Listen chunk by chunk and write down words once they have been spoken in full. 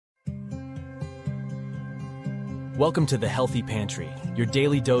Welcome to the Healthy Pantry, your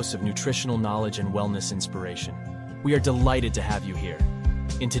daily dose of nutritional knowledge and wellness inspiration. We are delighted to have you here.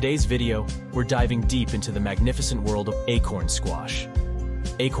 In today's video, we're diving deep into the magnificent world of acorn squash.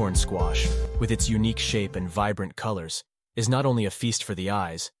 Acorn squash, with its unique shape and vibrant colors, is not only a feast for the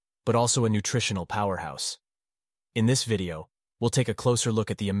eyes, but also a nutritional powerhouse. In this video, we'll take a closer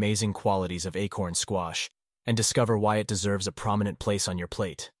look at the amazing qualities of acorn squash and discover why it deserves a prominent place on your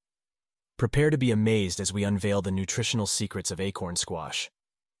plate. Prepare to be amazed as we unveil the nutritional secrets of acorn squash.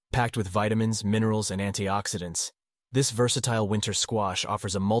 Packed with vitamins, minerals, and antioxidants, this versatile winter squash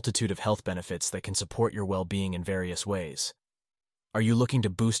offers a multitude of health benefits that can support your well-being in various ways. Are you looking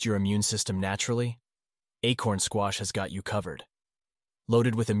to boost your immune system naturally? Acorn squash has got you covered.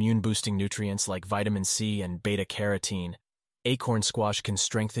 Loaded with immune-boosting nutrients like vitamin C and beta-carotene, acorn squash can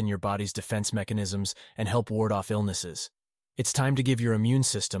strengthen your body's defense mechanisms and help ward off illnesses. It's time to give your immune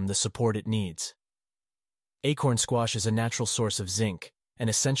system the support it needs. Acorn squash is a natural source of zinc, an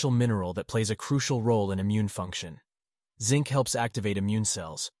essential mineral that plays a crucial role in immune function. Zinc helps activate immune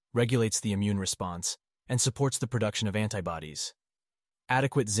cells, regulates the immune response, and supports the production of antibodies.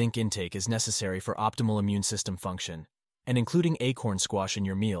 Adequate zinc intake is necessary for optimal immune system function, and including acorn squash in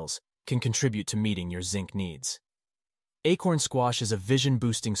your meals can contribute to meeting your zinc needs. Acorn squash is a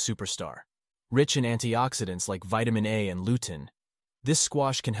vision-boosting superstar. Rich in antioxidants like vitamin A and lutein, this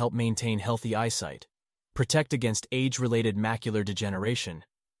squash can help maintain healthy eyesight, protect against age-related macular degeneration,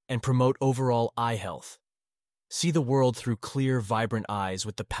 and promote overall eye health. See the world through clear, vibrant eyes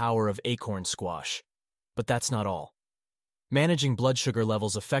with the power of acorn squash. But that's not all. Managing blood sugar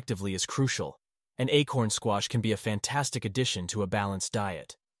levels effectively is crucial, and acorn squash can be a fantastic addition to a balanced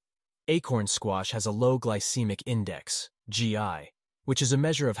diet. Acorn squash has a low glycemic index, GI, which is a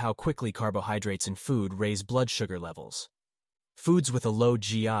measure of how quickly carbohydrates in food raise blood sugar levels. Foods with a low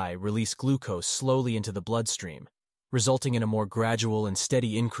GI release glucose slowly into the bloodstream, resulting in a more gradual and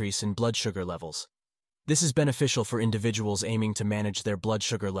steady increase in blood sugar levels. This is beneficial for individuals aiming to manage their blood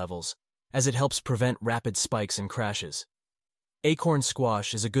sugar levels, as it helps prevent rapid spikes and crashes. Acorn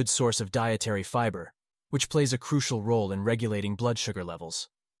squash is a good source of dietary fiber, which plays a crucial role in regulating blood sugar levels.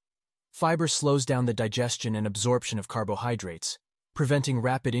 Fiber slows down the digestion and absorption of carbohydrates, preventing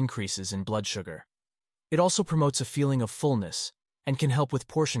rapid increases in blood sugar. It also promotes a feeling of fullness and can help with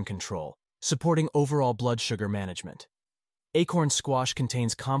portion control, supporting overall blood sugar management. Acorn squash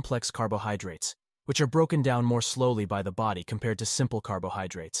contains complex carbohydrates, which are broken down more slowly by the body compared to simple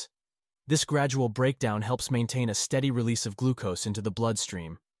carbohydrates. This gradual breakdown helps maintain a steady release of glucose into the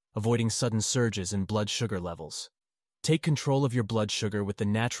bloodstream, avoiding sudden surges in blood sugar levels. Take control of your blood sugar with the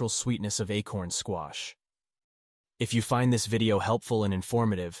natural sweetness of acorn squash. If you find this video helpful and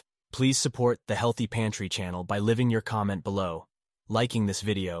informative, please support the Healthy Pantry channel by leaving your comment below, liking this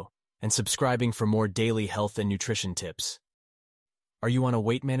video, and subscribing for more daily health and nutrition tips. Are you on a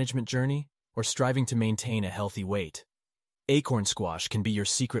weight management journey or striving to maintain a healthy weight? Acorn squash can be your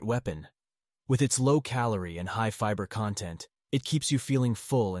secret weapon. With its low calorie and high fiber content, it keeps you feeling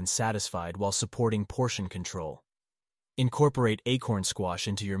full and satisfied while supporting portion control. Incorporate acorn squash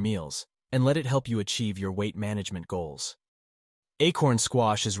into your meals, and let it help you achieve your weight management goals. Acorn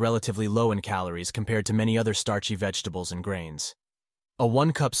squash is relatively low in calories compared to many other starchy vegetables and grains. A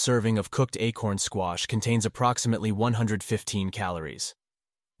 1-cup serving of cooked acorn squash contains approximately 115 calories.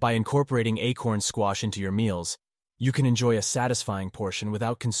 By incorporating acorn squash into your meals, you can enjoy a satisfying portion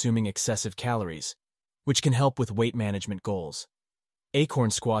without consuming excessive calories, which can help with weight management goals.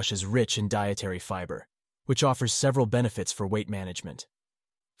 Acorn squash is rich in dietary fiber, which offers several benefits for weight management.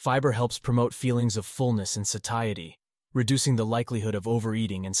 Fiber helps promote feelings of fullness and satiety, reducing the likelihood of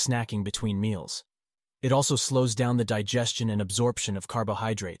overeating and snacking between meals. It also slows down the digestion and absorption of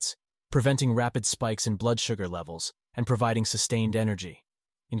carbohydrates, preventing rapid spikes in blood sugar levels and providing sustained energy.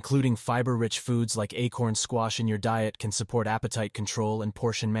 Including fiber-rich foods like acorn squash in your diet can support appetite control and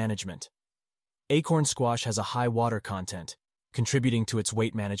portion management. Acorn squash has a high water content, contributing to its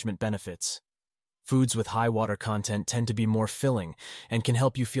weight management benefits. Foods with high water content tend to be more filling and can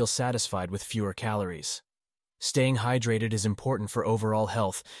help you feel satisfied with fewer calories. Staying hydrated is important for overall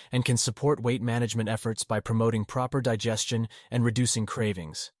health and can support weight management efforts by promoting proper digestion and reducing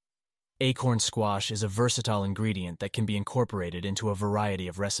cravings. Acorn squash is a versatile ingredient that can be incorporated into a variety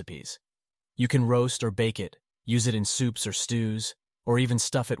of recipes. You can roast or bake it, use it in soups or stews, or even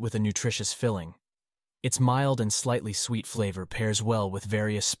stuff it with a nutritious filling. Its mild and slightly sweet flavor pairs well with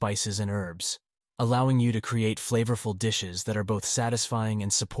various spices and herbs, allowing you to create flavorful dishes that are both satisfying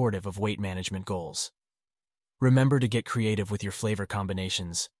and supportive of weight management goals. Remember to get creative with your flavor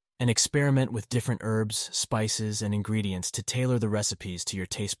combinations and experiment with different herbs, spices, and ingredients to tailor the recipes to your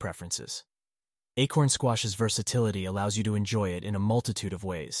taste preferences. Acorn Squash's versatility allows you to enjoy it in a multitude of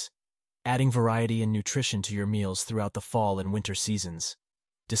ways, adding variety and nutrition to your meals throughout the fall and winter seasons.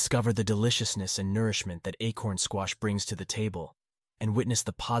 Discover the deliciousness and nourishment that Acorn Squash brings to the table, and witness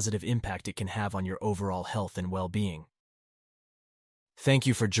the positive impact it can have on your overall health and well-being. Thank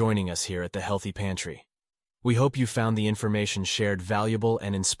you for joining us here at the Healthy Pantry. We hope you found the information shared valuable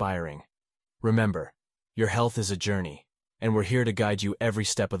and inspiring. Remember, your health is a journey, and we're here to guide you every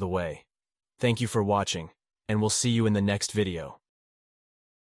step of the way. Thank you for watching, and we'll see you in the next video.